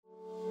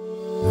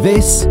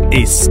This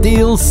is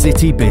Steel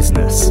City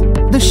Business,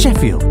 the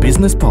Sheffield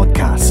Business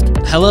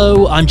Podcast.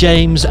 Hello, I'm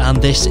James, and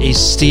this is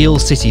Steel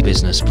City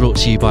Business, brought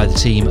to you by the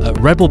team at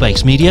Rebel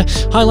Base Media,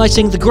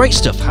 highlighting the great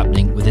stuff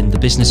happening within the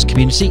business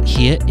community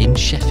here in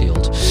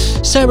Sheffield.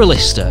 Sarah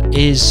Lister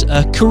is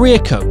a career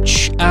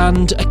coach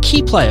and a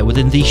key player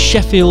within the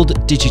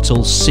Sheffield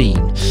digital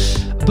scene.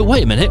 But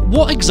wait a minute,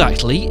 what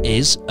exactly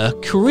is a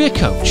career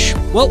coach?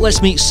 Well,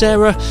 let's meet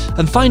Sarah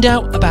and find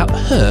out about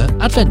her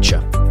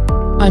adventure.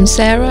 I'm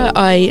Sarah.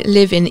 I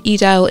live in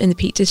Edale in the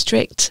Peak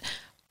District,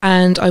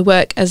 and I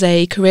work as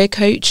a career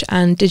coach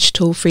and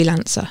digital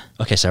freelancer.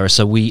 Okay, Sarah,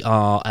 so we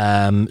are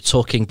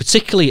talking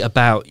particularly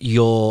about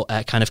your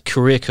kind of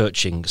career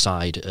coaching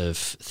side of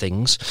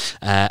things,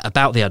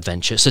 about the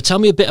adventure. So tell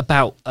me a bit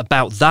about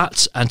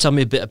that, and tell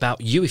me a bit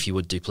about you, if you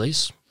would do,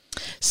 please.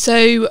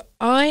 So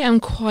I am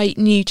quite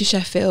new to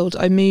Sheffield.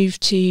 I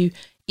moved to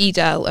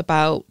Edale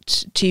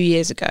about 2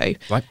 years ago.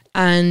 Right.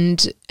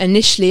 And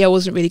initially I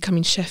wasn't really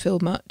coming to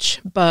Sheffield much,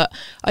 but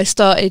I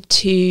started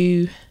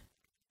to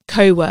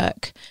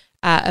co-work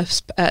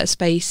at a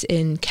space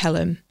in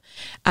Kelham,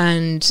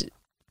 and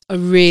I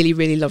really,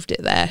 really loved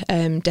it there.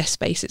 Desk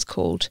Space it's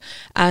called.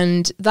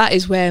 And that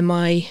is where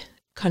my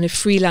kind of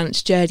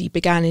freelance journey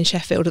began in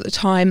Sheffield. At the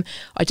time,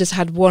 I just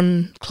had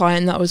one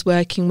client that I was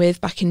working with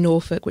back in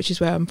Norfolk, which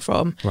is where I'm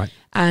from. Right.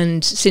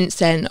 And since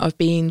then, I've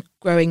been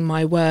growing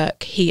my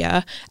work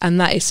here, and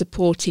that is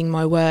supporting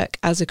my work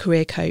as a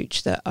career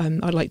coach that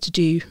I'd like to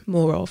do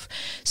more of.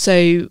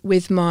 So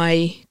with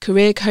my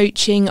career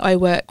coaching, I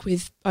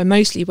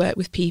mostly work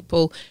with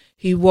people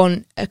who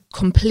want a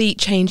complete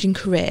change in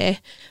career,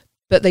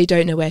 but they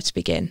don't know where to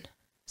begin.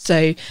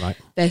 So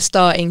They're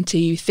starting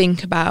to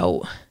think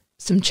about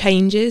some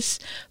changes,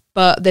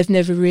 but they've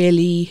never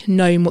really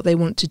known what they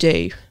want to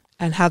do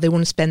and how they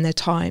want to spend their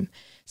time.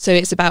 So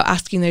it's about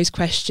asking those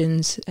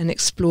questions and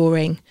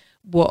exploring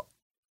what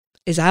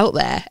is out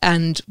there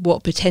and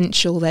what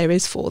potential there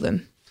is for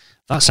them.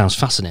 That sounds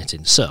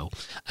fascinating. So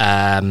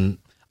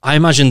I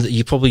imagine that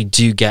you probably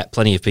do get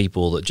plenty of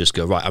people that just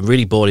go, right, I'm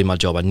really bored in my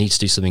job, I need to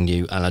do something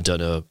new, and I don't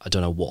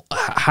know what.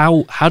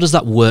 How does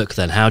that work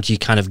then? How do you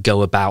kind of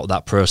go about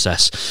that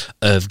process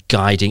of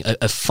guiding,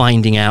 of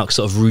finding out,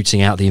 sort of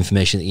rooting out the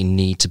information that you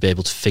need to be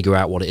able to figure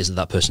out what it is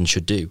that person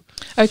should do?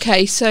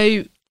 Okay,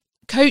 so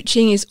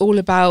coaching is all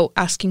about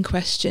asking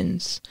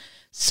questions.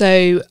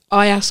 So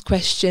I ask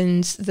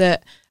questions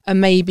that are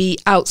maybe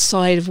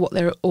outside of what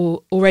they're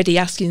already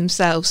asking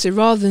themselves. So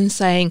rather than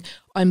saying,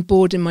 I'm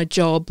bored in my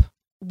job,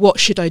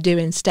 what should I do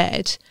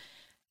instead?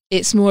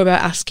 It's more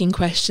about asking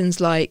questions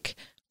like,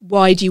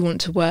 why do you want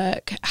to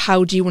work?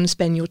 How do you want to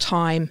spend your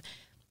time?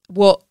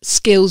 What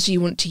skills do you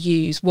want to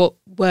use? What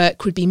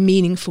work would be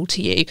meaningful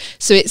to you?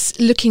 So it's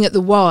looking at the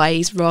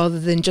whys rather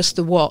than just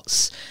the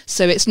whats.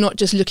 So it's not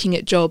just looking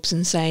at jobs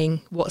and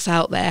saying, what's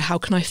out there? How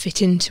can I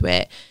fit into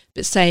it?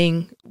 But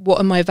saying, what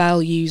are my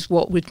values?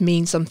 What would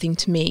mean something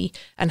to me?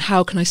 And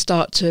how can I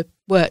start to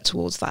work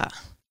towards that?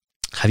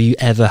 Have you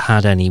ever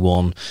had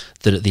anyone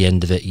that at the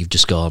end of it you've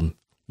just gone,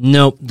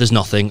 nope, there's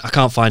nothing, I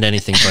can't find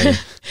anything for you?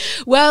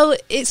 Well,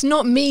 it's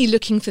not me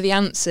looking for the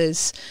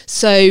answers.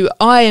 So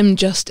I am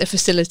just a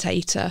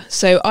facilitator.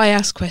 So I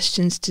ask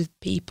questions to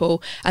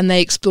people and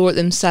they explore it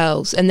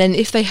themselves. And then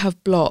if they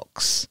have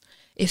blocks,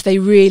 if they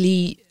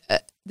really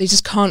they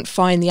just can't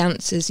find the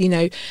answers,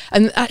 and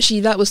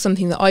actually that was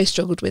something that I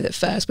struggled with at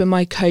first, when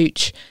my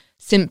coach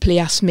simply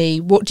asked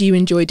me, what do you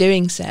enjoy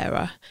doing,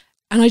 Sarah?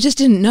 And I just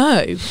didn't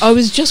know. I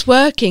was just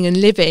working and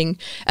living,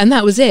 and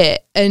that was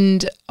it.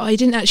 And I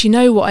didn't actually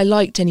know what I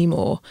liked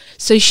anymore.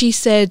 So she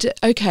said,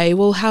 okay,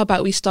 well, how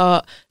about we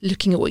start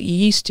looking at what you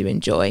used to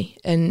enjoy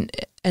and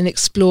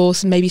explore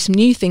maybe some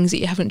new things that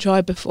you haven't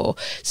tried before.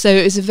 So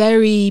it was a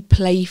very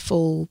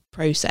playful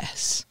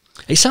process.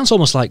 It sounds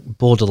almost like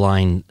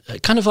borderline,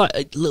 kind of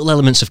like little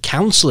elements of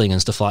counselling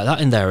and stuff like that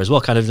in there as well,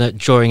 kind of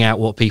drawing out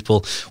what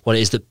it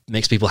is that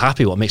makes people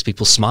happy, what makes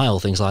people smile,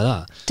 things like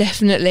that.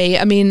 Definitely.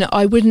 I mean,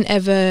 I wouldn't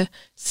ever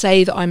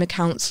say that I'm a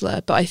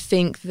counsellor, but I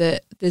think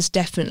that there's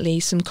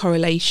definitely some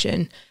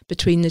correlation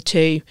between the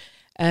two.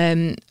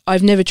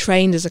 I've never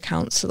trained as a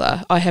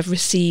counsellor. I have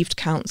received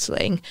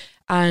counselling,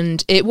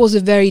 and it was a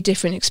very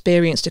different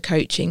experience to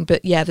coaching.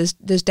 But yeah,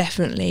 there's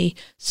definitely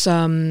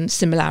some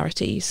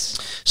similarities.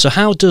 So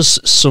how does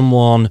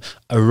someone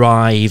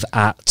arrive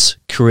at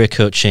career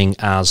coaching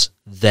as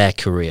their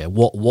career?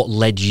 What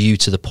led you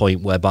to the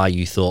point whereby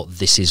you thought,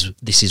 this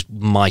is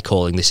my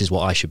calling, this is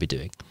what I should be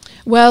doing?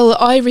 Well,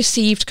 I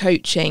received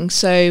coaching.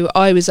 So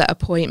I was at a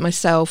point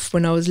myself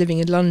when I was living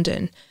in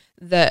London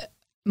that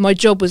my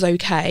job was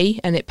okay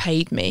and it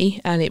paid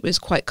me and it was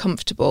quite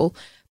comfortable,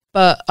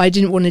 but I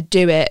didn't want to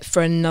do it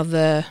for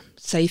another,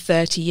 say,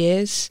 30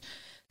 years.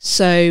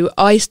 So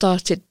I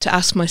started to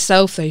ask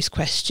myself those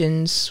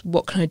questions,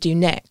 what can I do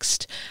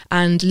next?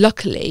 And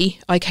luckily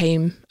I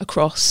came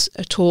across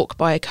a talk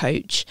by a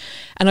coach,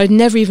 and I'd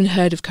never even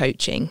heard of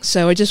coaching.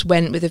 So I just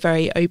went with a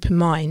very open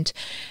mind.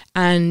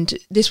 And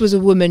this was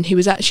a woman who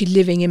was actually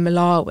living in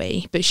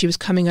Malawi, but she was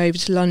coming over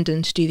to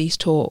London to do these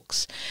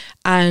talks.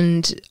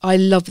 And I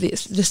love the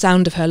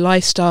sound of her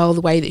lifestyle,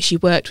 the way that she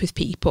worked with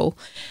people.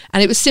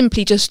 And it was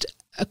simply just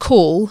a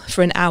call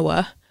for an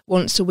hour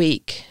once a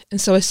week.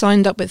 And so I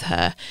signed up with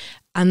her,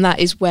 and that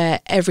is where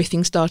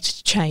everything started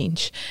to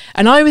change.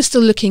 And I was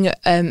still looking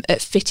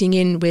at fitting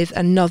in with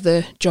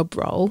another job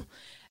role.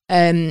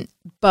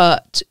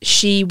 But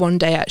she one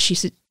day actually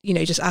said,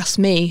 just asked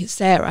me,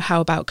 Sarah, how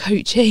about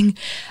coaching?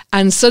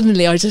 And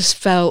suddenly I just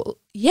felt,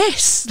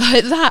 yes,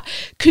 like that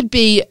could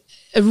be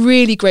a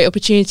really great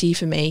opportunity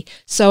for me.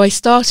 So I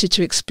started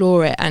to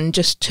explore it and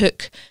just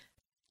took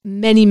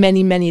many,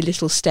 many, many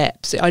little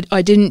steps.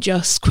 I didn't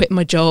just quit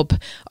my job.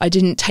 I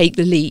didn't take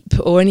the leap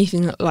or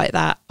anything like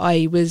that.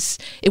 It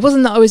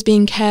wasn't that I was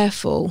being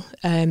careful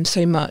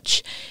so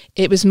much.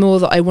 It was more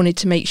that I wanted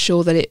to make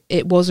sure that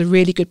it was a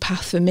really good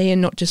path for me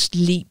and not just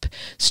leap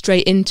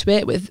straight into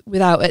it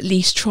without at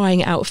least trying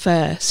it out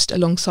first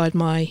alongside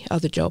my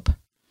other job.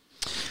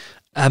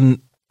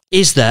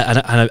 Is there,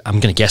 and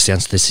I'm going to guess the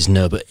answer to this is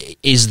no, but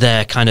is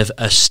there kind of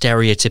a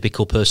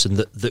stereotypical person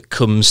that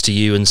comes to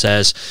you and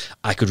says,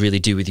 I could really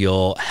do with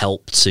your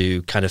help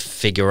to kind of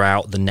figure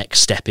out the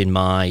next step in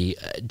my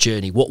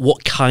journey?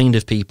 What kind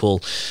of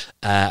people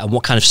and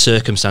what kind of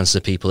circumstances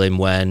are people in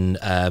when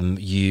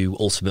you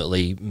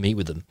ultimately meet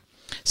with them?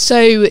 So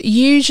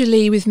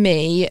usually with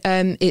me,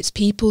 it's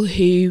people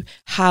who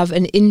have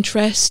an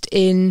interest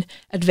in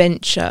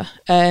adventure,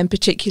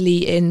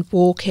 particularly in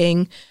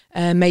walking,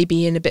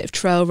 maybe in a bit of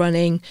trail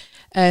running.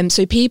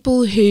 So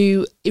people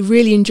who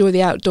really enjoy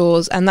the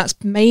outdoors, and that's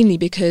mainly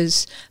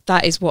because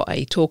that is what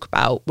I talk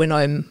about when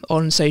I'm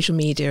on social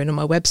media and on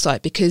my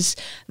website, because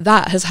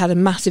that has had a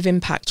massive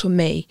impact on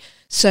me.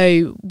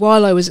 So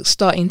while I was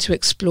starting to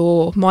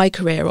explore my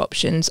career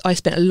options, I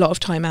spent a lot of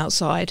time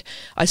outside.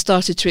 I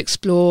started to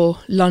explore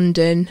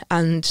London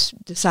and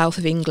the south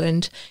of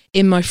England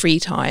in my free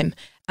time,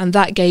 and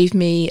that gave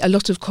me a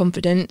lot of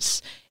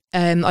confidence.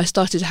 I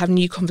started to have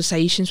new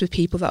conversations with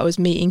people that I was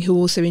meeting who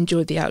also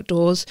enjoyed the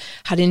outdoors,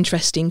 had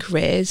interesting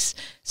careers.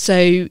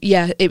 So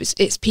yeah,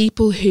 it's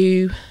people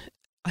who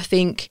I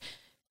think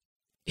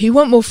who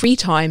want more free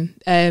time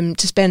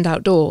to spend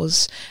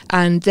outdoors,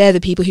 and they're the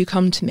people who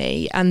come to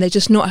me, and they're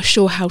just not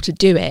sure how to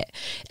do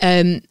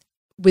it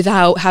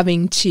without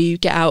having to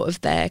get out of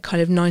their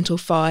kind of 9 till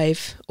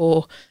 5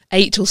 or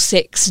 8 till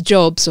 6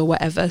 jobs or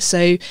whatever.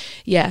 So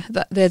yeah,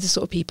 they're the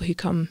sort of people who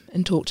come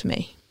and talk to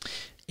me.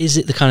 Is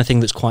it the kind of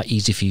thing that's quite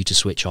easy for you to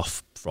switch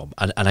off from?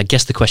 And I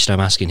guess the question I'm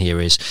asking here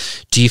is,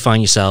 do you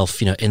find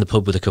yourself, in the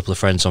pub with a couple of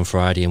friends on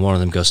Friday and one of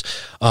them goes,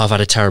 oh, I've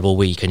had a terrible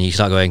week, and you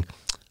start going,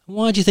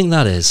 why do you think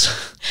that is?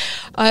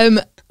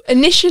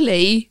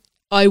 Initially,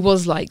 I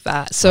was like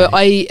that. So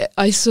right.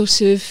 I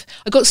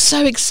got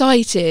so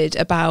excited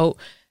about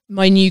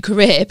my new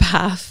career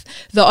path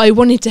that I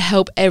wanted to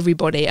help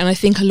everybody. And I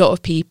think a lot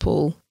of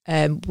people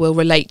will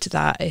relate to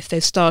that. If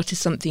they've started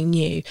something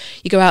new,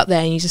 you go out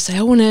there and you just say,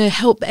 I want to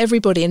help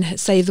everybody and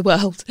save the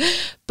world.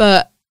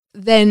 But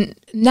then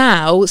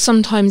now,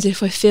 sometimes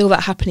if I feel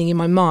that happening in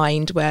my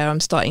mind where I'm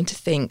starting to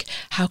think,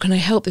 how can I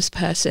help this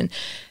person?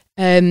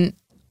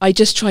 I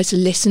just try to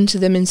listen to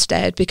them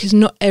instead, because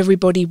not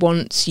everybody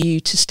wants you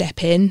to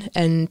step in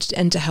and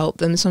to help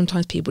them.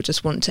 Sometimes people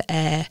just want to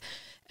air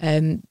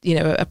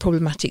a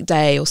problematic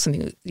day or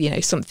something,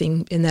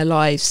 something in their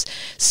lives.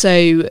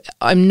 So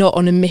I'm not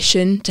on a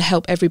mission to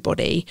help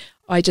everybody.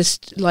 I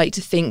just like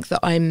to think that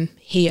I'm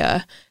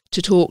here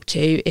to talk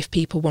to if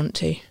people want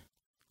to.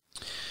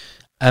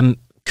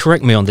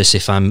 Correct me on this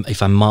if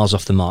I'm miles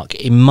off the mark.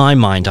 In my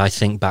mind, I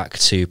think back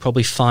to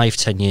probably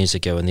 5-10 years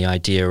ago, and the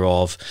idea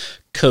of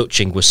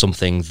coaching was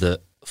something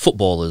that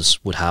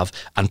footballers would have,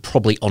 and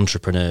probably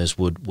entrepreneurs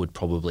would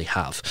probably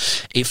have.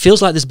 It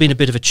feels like there's been a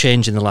bit of a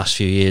change in the last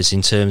few years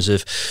in terms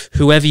of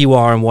whoever you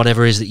are and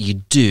whatever it is that you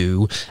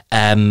do,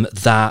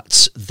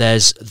 that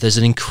there's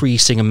an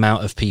increasing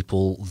amount of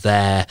people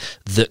there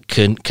that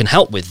can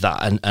help with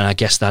that, and I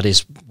guess that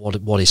is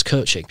what is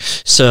coaching.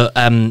 So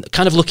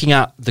kind of looking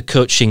at the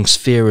coaching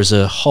sphere as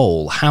a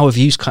whole, how have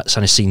you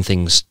kind of seen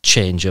things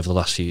change over the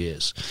last few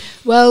years?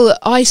 Well,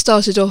 I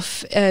started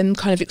off kind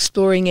of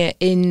exploring it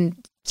in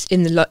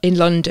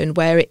London,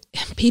 where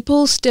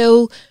people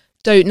still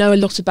don't know a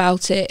lot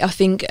about it. I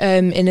think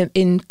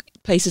in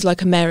places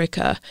like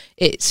America,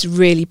 it's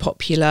really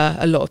popular.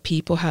 A lot of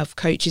people have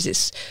coaches.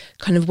 It's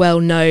kind of well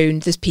known.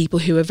 There's people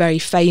who are very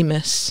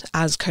famous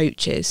as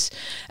coaches,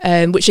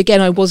 which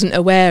again I wasn't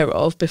aware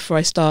of before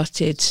I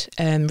started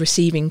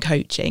receiving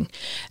coaching.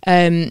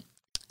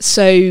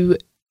 So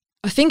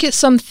I think it's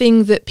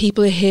something that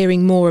people are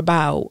hearing more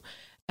about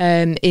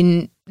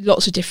in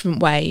lots of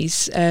different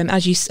ways.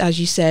 As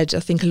you said, I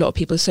think a lot of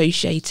people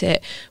associate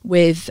it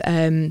with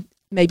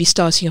maybe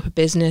starting up a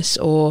business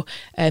or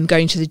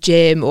going to the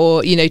gym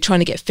or, you know, trying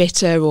to get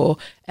fitter or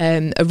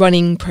a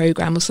running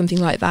program or something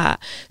like that.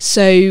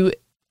 So,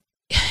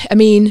 I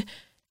mean,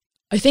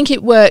 I think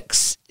it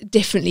works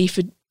differently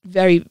for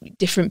very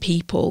different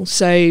people.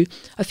 So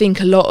I think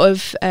a lot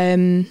of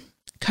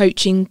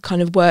coaching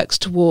kind of works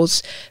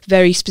towards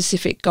very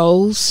specific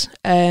goals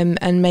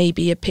and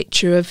maybe a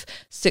picture of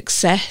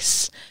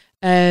success.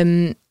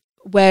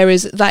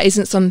 Whereas that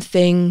isn't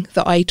something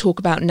that I talk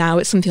about now.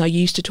 It's something I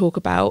used to talk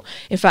about.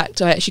 In fact,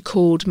 I actually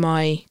called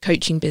my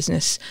coaching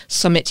business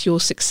Summit Your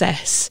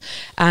Success,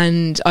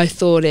 and I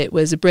thought it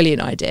was a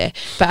brilliant idea.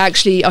 But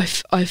actually,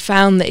 I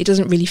found that it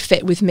doesn't really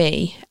fit with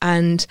me,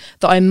 and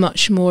that I'm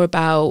much more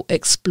about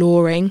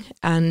exploring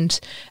and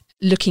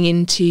looking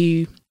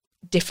into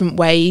different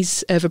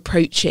ways of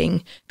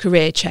approaching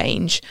career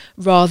change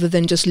rather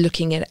than just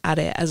looking at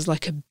it as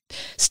like a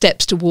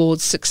steps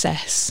towards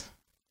success.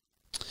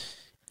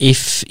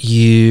 If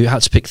you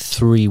had to pick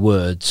 3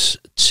 words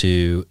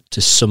to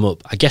sum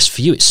up, I guess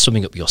for you it's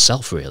summing up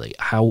yourself really.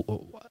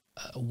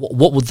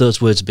 What would those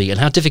words be, and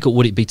how difficult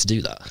would it be to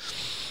do that?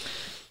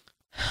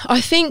 I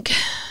think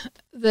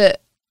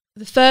that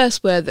the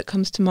first word that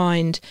comes to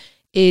mind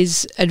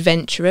is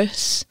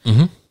adventurous.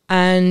 Mm-hmm.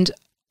 And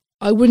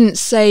I wouldn't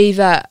say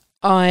that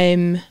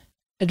I'm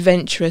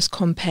adventurous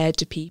compared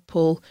to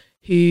people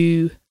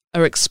who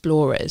are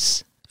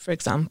explorers, for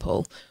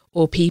example,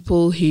 or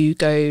people who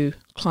go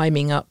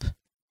climbing up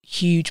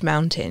huge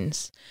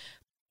mountains.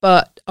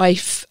 But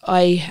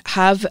I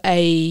have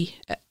an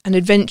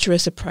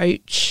adventurous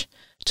approach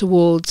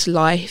towards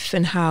life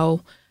and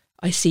how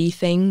I see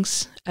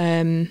things.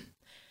 I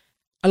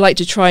like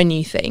to try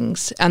new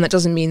things, and that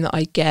doesn't mean that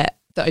I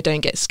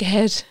don't get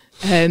scared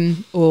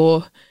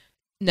or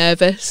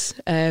nervous.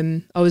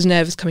 I was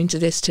nervous coming to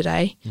this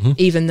today, mm-hmm.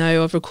 even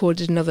though I've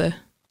recorded another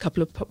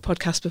couple of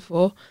podcasts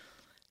before.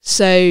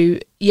 So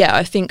yeah,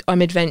 I think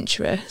I'm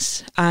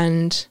adventurous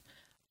and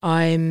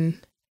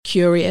I'm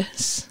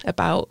curious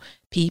about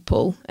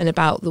people and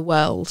about the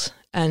world,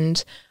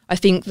 and I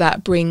think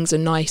that brings a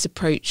nice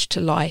approach to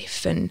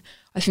life, and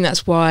I think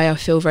that's why I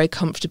feel very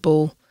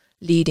comfortable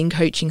leading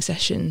coaching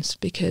sessions,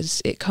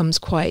 because it comes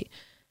quite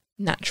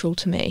natural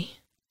to me.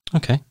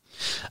 Okay.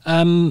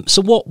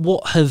 So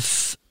what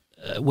have,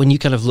 when you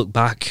kind of look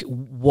back,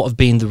 what have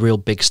been the real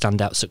big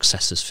standout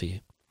successes for you?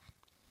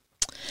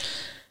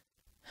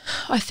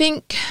 I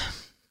think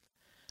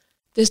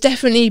there's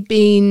definitely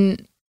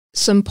been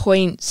some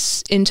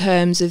points in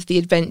terms of the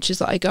adventures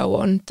that I go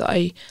on that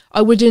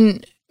I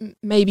wouldn't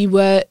maybe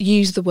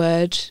use the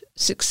word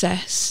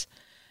success,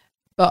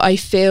 but I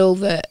feel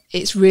that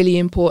it's really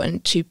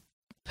important to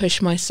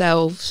push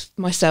myself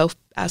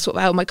sort of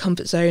out of my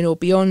comfort zone or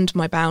beyond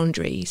my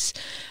boundaries.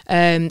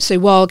 So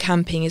wild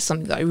camping is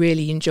something that I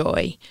really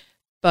enjoy,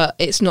 but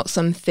it's not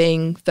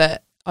something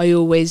that I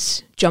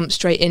always jump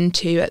straight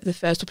into at the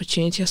first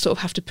opportunity. I sort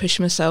of have to push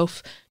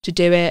myself to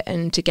do it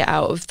and to get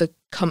out of the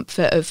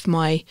comfort of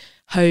my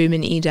home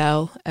in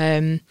Edel.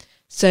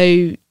 So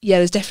yeah,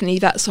 there's definitely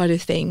that side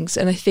of things.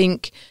 And I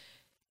think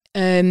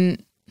I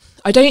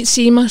don't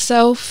see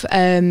myself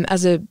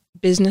as a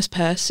business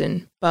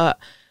person, but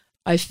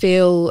I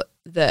feel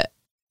that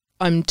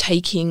I'm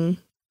taking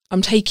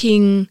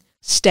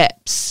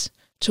steps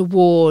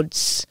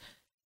towards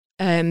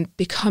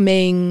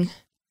becoming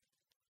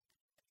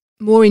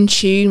more in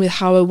tune with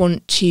how I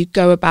want to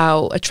go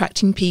about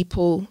attracting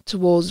people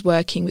towards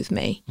working with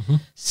me. Mm-hmm.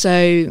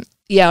 So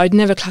yeah, I'd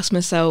never class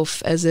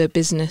myself as a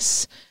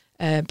business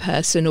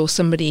person or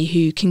somebody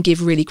who can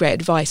give really great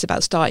advice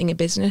about starting a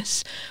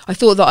business. I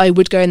thought that I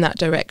would go in that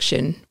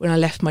direction when I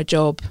left my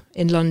job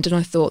in London.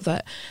 I thought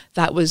that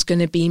that was going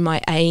to be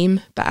my aim,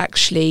 but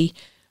actually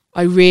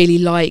I really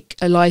like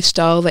a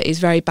lifestyle that is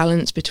very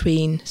balanced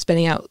between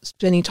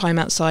spending time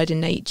outside in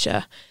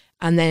nature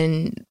and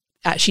then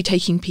actually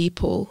taking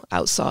people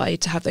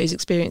outside to have those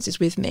experiences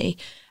with me,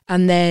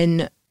 and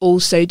then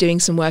also doing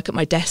some work at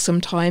my desk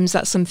sometimes.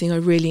 That's something I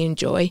really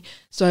enjoy.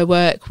 So I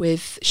work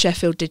with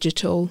Sheffield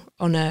Digital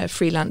on a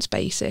freelance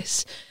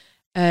basis,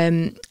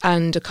 and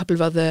a couple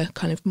of other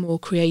kind of more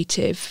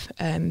creative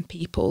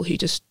people who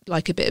just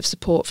like a bit of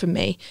support from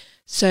me.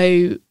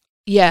 So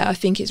yeah, I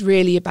think it's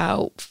really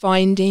about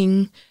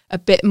finding a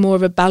bit more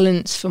of a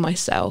balance for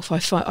myself. I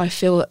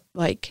feel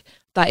like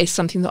that is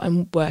something that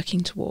I'm working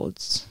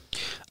towards.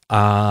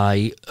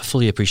 I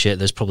fully appreciate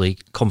there's probably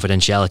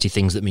confidentiality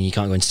things that mean you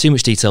can't go into too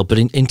much detail, but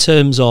in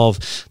terms of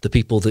the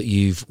people that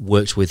you've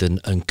worked with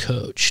and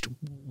coached,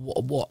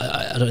 what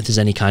I don't know if there's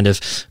any kind of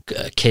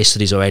case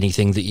studies or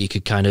anything that you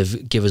could kind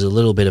of give us a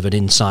little bit of an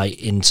insight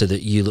into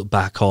that you look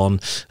back on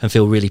and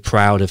feel really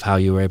proud of how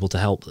you were able to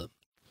help them.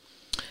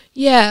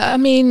 Yeah, I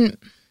mean,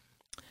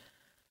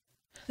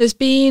 there's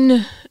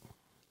been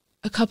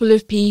a couple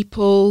of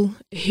people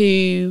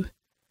who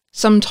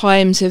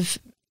sometimes have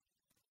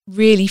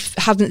really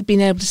haven't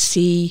been able to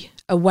see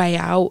a way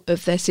out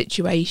of their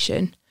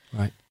situation.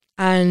 Right.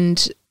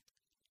 And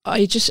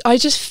I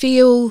just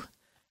feel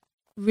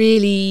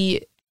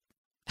really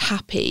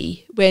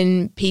happy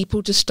when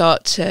people just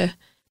start to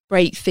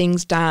break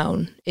things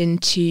down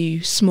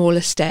into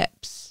smaller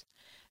steps,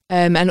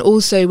 and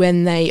also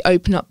when they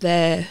open up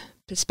their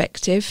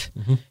perspective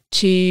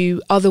to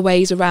other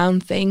ways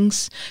around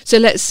things. So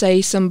let's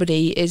say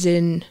somebody is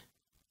in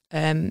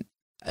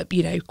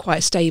quite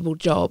a stable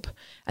job,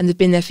 and they've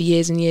been there for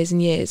years and years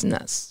and years, and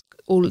that's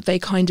all they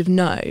kind of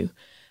know,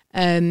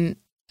 and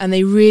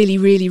they really,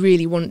 really,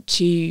 really want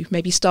to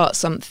maybe start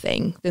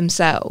something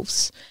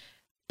themselves,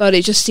 but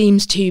it just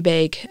seems too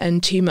big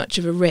and too much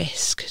of a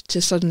risk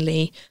to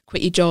suddenly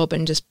quit your job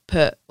and just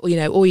put,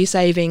 all your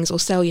savings or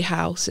sell your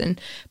house and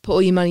put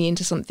all your money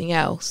into something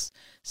else.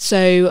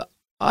 So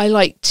I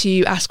like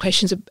to ask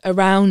questions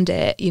around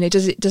it.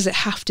 Does it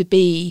have to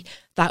be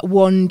that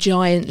one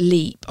giant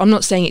leap? I'm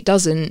not saying it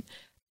doesn't,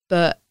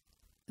 but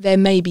there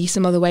may be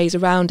some other ways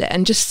around it.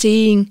 And just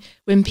seeing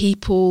when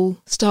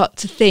people start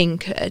to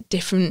think a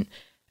different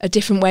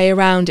way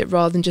around it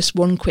rather than just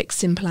one quick,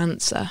 simple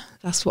answer.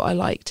 That's what I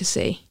like to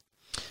see.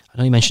 I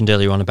know you mentioned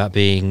earlier on about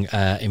being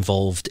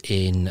involved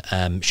in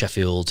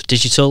Sheffield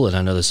Digital, and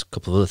I know there's a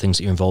couple of other things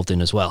that you're involved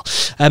in as well.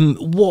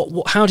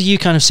 How do you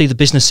kind of see the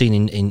business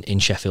scene in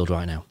Sheffield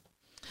right now?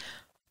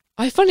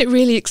 I find it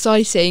really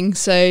exciting.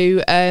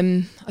 So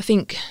I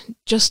think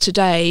just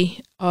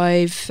today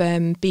I've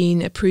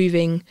been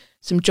approving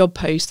some job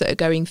posts that are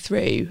going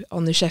through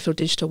on the Sheffield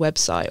Digital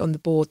website on the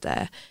board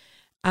there.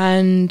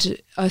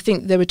 And I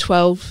think there were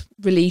 12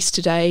 released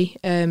today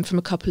from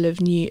a couple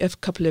of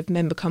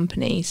member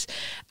companies.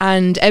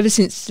 And ever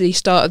since the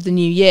start of the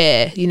new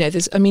year,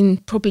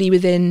 probably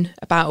within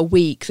about a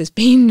week, there's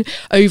been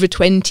over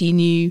 20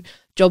 new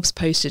jobs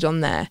posted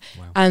on there.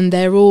 Wow. And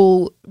they're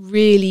all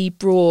really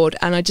broad.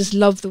 And I just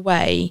love the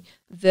way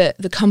that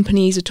the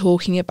companies are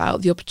talking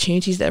about the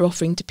opportunities they're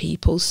offering to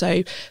people.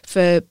 So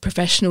for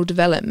professional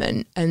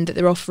development, and that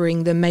they're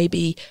offering them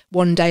maybe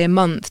one day a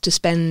month to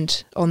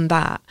spend on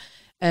that.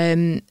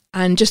 And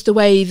just the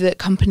way that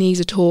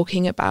companies are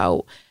talking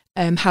about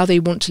how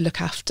they want to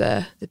look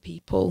after the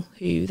people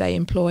who they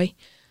employ.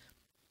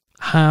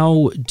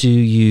 How do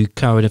you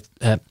kind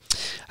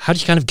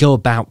of go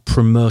about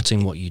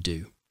promoting what you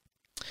do?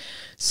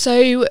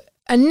 So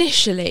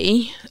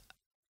initially,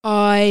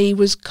 I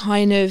was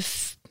kind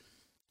of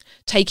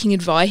taking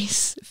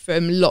advice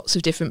from lots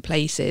of different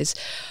places.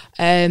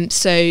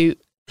 So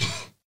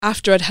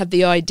after I'd had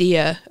the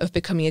idea of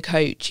becoming a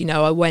coach,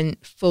 I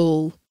went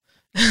full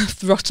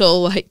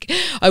throttle. Like,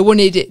 I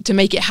wanted it to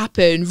make it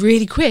happen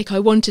really quick. I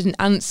wanted an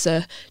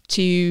answer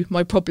to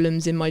my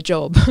problems in my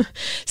job.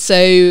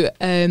 So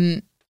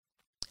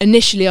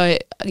initially I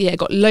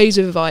got loads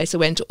of advice. I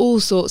went to all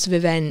sorts of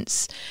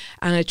events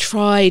and I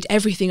tried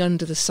everything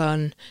under the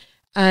sun,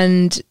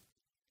 and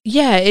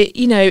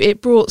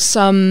it brought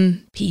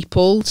some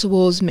people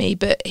towards me,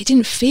 but it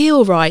didn't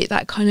feel right.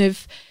 That kind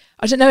of,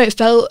 I don't know, it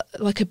felt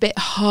like a bit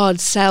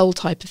hard sell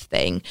type of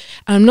thing.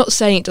 And I'm not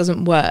saying it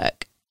doesn't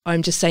work.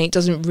 I'm just saying it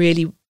doesn't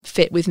really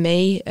fit with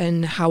me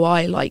and how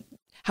I like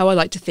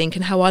to think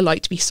and how I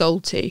like to be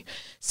sold to.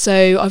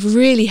 So I've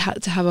really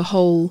had to have a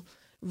whole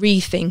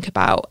rethink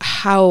about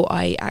how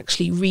I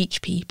actually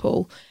reach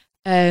people.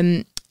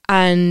 And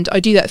I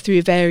do that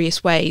through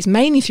various ways,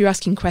 mainly through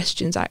asking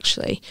questions,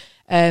 actually,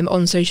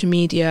 on social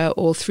media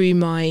or through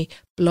my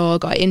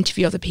blog. I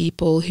interview other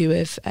people who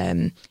have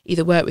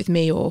either worked with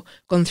me or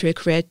gone through a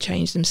career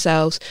change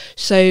themselves.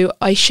 So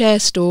I share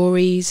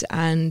stories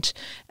and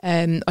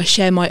I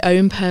share my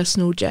own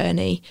personal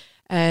journey.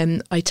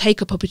 I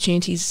take up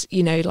opportunities,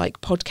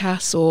 like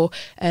podcasts or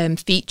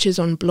features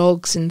on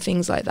blogs and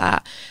things like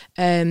that.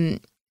 And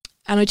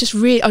I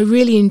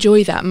really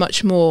enjoy that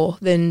much more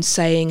than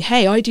saying,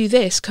 hey, I do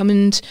this, come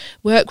and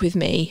work with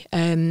me.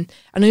 And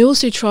I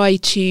also try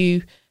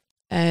to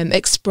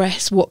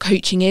express what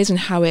coaching is and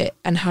how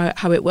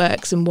it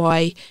works and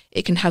why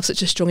it can have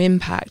such a strong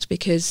impact,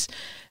 because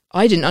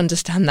I didn't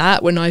understand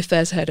that when I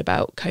first heard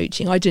about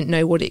coaching. I didn't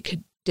know what it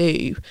could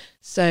do.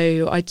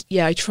 So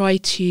I try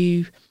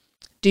to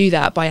do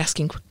that by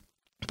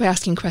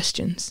asking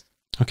questions.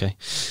 Okay.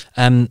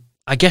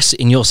 I guess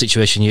in your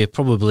situation, you're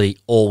probably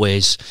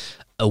always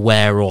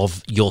aware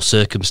of your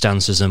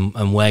circumstances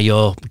and where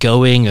you're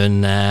going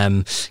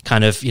and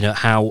kind of,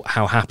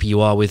 how happy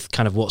you are with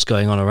kind of what's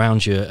going on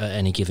around you at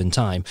any given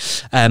time.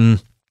 Can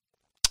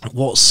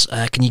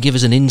you give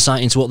us an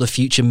insight into what the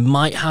future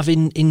might have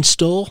in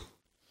store?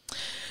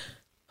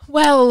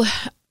 Well,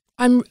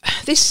 I'm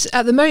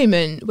at the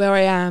moment where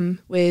I am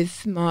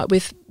with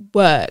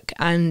work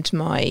and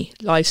my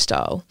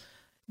lifestyle.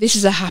 This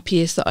is the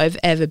happiest that I've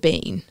ever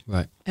been.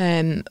 Right.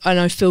 And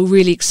I feel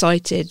really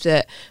excited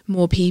that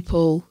more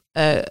people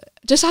are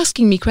just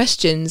asking me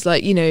questions,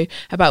 like,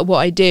 about what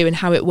I do and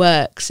how it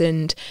works.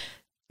 And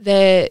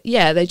they're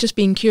just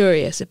being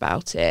curious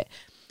about it.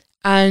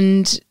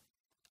 And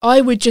I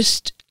would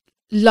just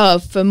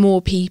love for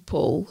more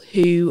people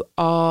who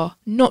are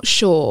not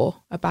sure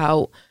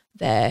about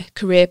their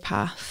career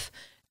path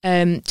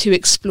to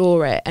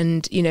explore it,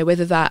 and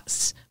whether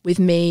that's with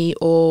me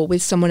or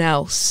with someone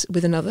else,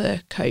 with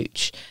another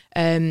coach,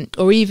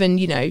 or even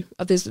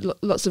there's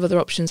lots of other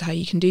options how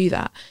you can do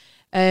that.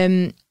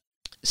 I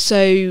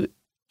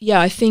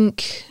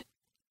think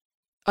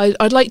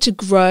I'd like to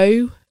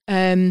grow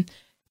in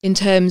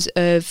terms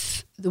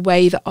of the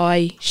way that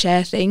I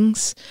share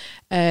things,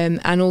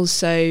 and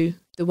also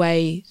the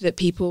way that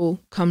people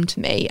come to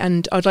me.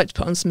 And I'd like to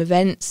put on some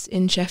events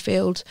in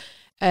Sheffield.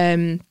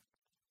 I'm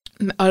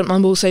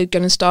also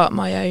going to start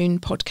my own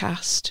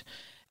podcast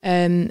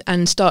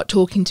and start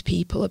talking to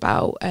people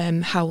about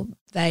how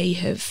they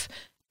have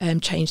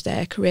changed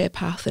their career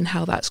path and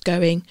how that's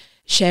going,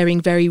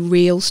 sharing very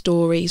real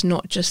stories,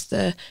 not just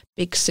the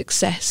big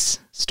success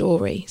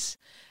stories.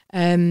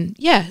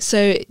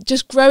 So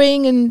just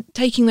growing and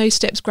taking those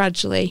steps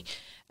gradually.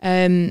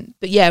 But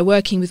yeah,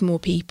 working with more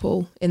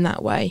people in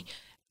that way,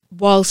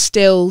 while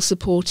still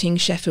supporting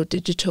Sheffield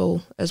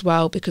Digital as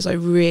well, because I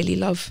really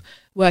love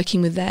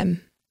working with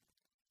them.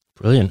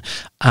 Brilliant.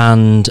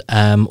 And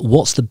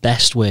what's the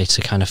best way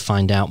to kind of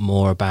find out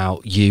more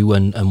about you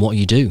and what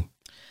you do?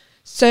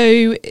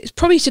 So it's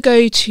probably to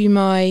go to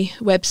my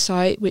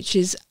website, which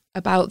is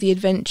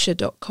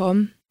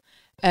abouttheadventure.com.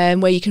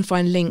 Where you can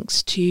find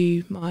links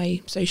to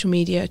my social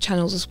media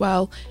channels as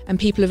well. And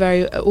people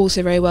are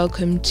also very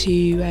welcome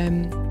to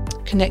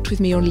connect with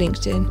me on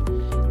LinkedIn.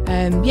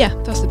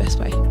 That's the best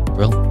way.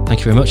 Well, thank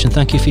you very much, and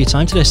thank you for your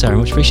time today, Sarah.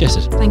 Much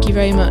appreciated. Thank you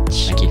very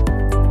much. Thank you.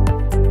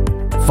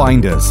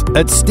 Find us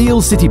at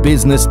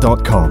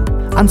steelcitybusiness.com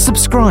and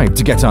subscribe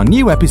to get our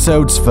new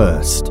episodes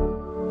first.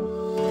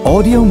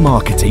 Audio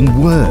marketing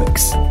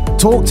works.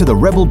 Talk to the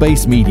Rebel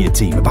Base Media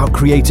team about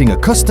creating a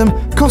custom,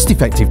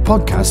 cost-effective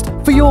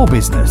podcast for your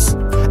business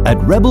at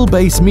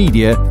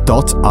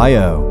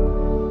rebelbasemedia.io.